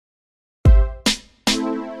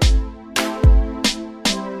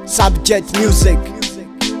Sarpjet music.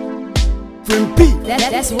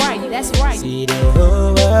 That's right. See the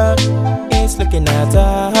whole world is looking at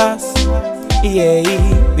us.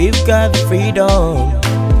 Yeah, we've got the freedom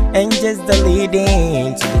and just the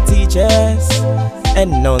leading to the teachers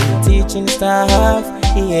and non-teaching staff.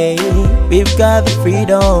 Yeah, we've got the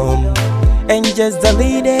freedom and just the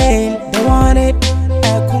leading. They want it,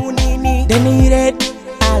 they need it.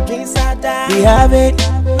 We have it,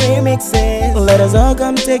 remixes. Let us all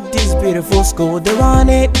come take this beautiful school. They want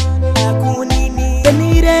it, they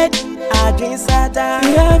need it. We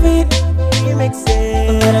have it,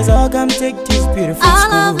 remixes. Let us all come take this beautiful school. I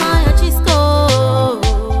love my Achisco.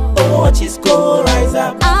 Oh, Achisco, rise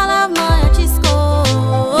up. I love my Achisco.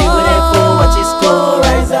 Beautiful Achisco,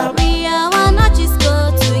 rise up. We are one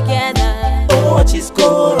Achisco together. Oh,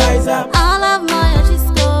 Achisco, rise up. I love my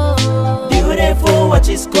Achisco. Beautiful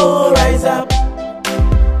Achisco, rise up.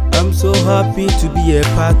 I'm so happy to be a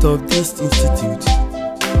part of this institute.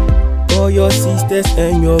 All your sisters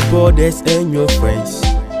and your brothers and your friends,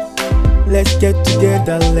 let's get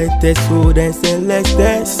together, let us hold hands and let's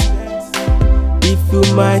dance. If you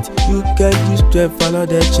might, you can use 12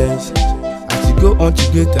 another chance. As you go on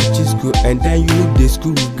to get Achisco and then you leave the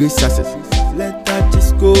school with great success. Let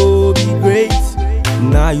Achisco be great.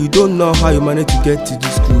 Now you don't know how you managed to get to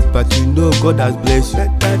this school, but you know God has blessed you.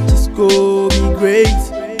 Let Achisco be great.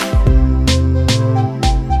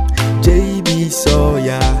 JB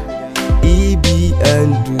Sawyer, EB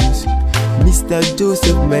Andrews, Mr.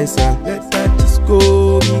 Joseph Manson. Let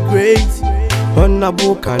Achisco be great.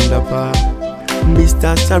 Honorable Kandapa,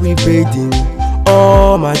 Mr. Sari Badin,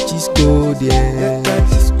 oh my Achisco there. Let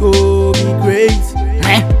Achisco be great.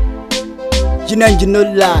 You know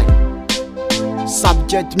lie.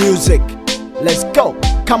 Sarpjet music. Let's go.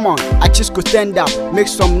 Come on, Achisco stand up, make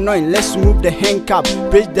some noise, let's move the handcuff,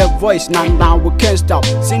 raise the voice, now we can't stop,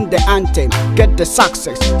 sing the anthem, get the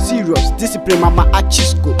success, serious, discipline, mama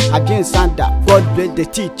Achisco, against Sanda, God bless the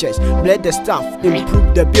teachers, bless the staff,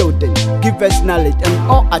 improve the building, give us knowledge, and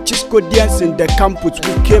all Achiscodians in the campus,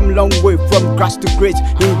 we came long way from grass to grace,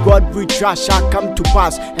 in God we trust shall come to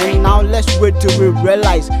pass, and now let's wait till we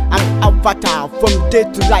realize, an avatar from day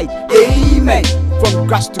to light, amen. From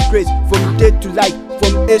grass to grace, from day to light,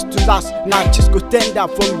 from ace to last. Now Achisco stand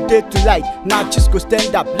up from day to light. Now Achisco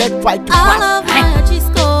stand up, let's fight to pass. I love my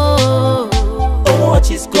Achisco. Oh,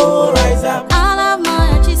 Achisco, rise up. I love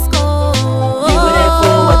my Achisco.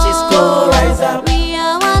 Beautiful Achisco, rise up. We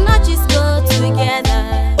are one Achisco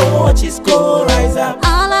together. Oh, Achisco, rise up.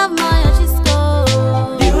 I love my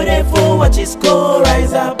Achisco. Beautiful Achisco,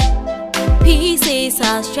 rise up. Peace is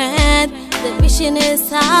our strength, the vision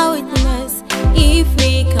is our witness. If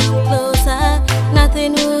we come closer,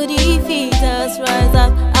 nothing will defeat us. Rise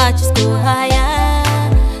up, Achisco higher,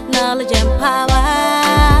 knowledge and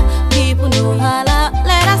power. People know how to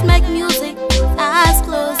let us make music as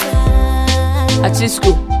closer.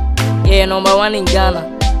 Achisco, yeah, #1 in Ghana.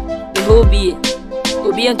 The whole be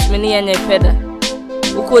Obi and Tumini and Feda.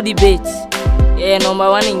 Uko debate, yeah,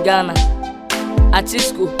 #1 in Ghana.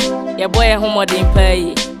 Achisco, yeah, boy, home didn't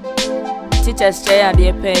pay. Teachers share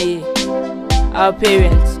their pay. Our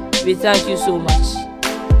parents, we thank you so much.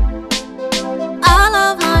 I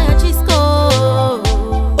love my Achisco.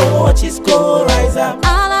 Oh, Achisco, rise up. I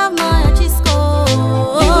love my Achisco.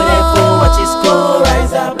 Beautiful Achisco,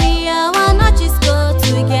 rise up. We are one Achisco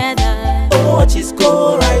together. Oh,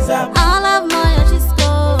 Achisco, rise up. I love my Achisco.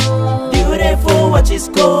 Beautiful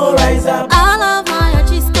Achisco, rise up. I love my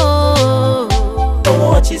Achisco.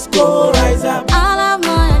 Oh, Achisco, rise up. I love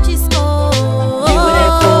my Achisco.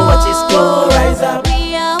 Beautiful Achisco, rise up.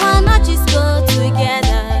 We are one Achisco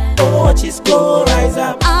together. Oh, Achisco, rise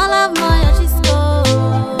up. I love my Achisco.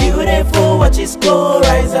 Beautiful Achisco,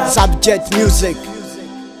 rise up. Sarpjet music.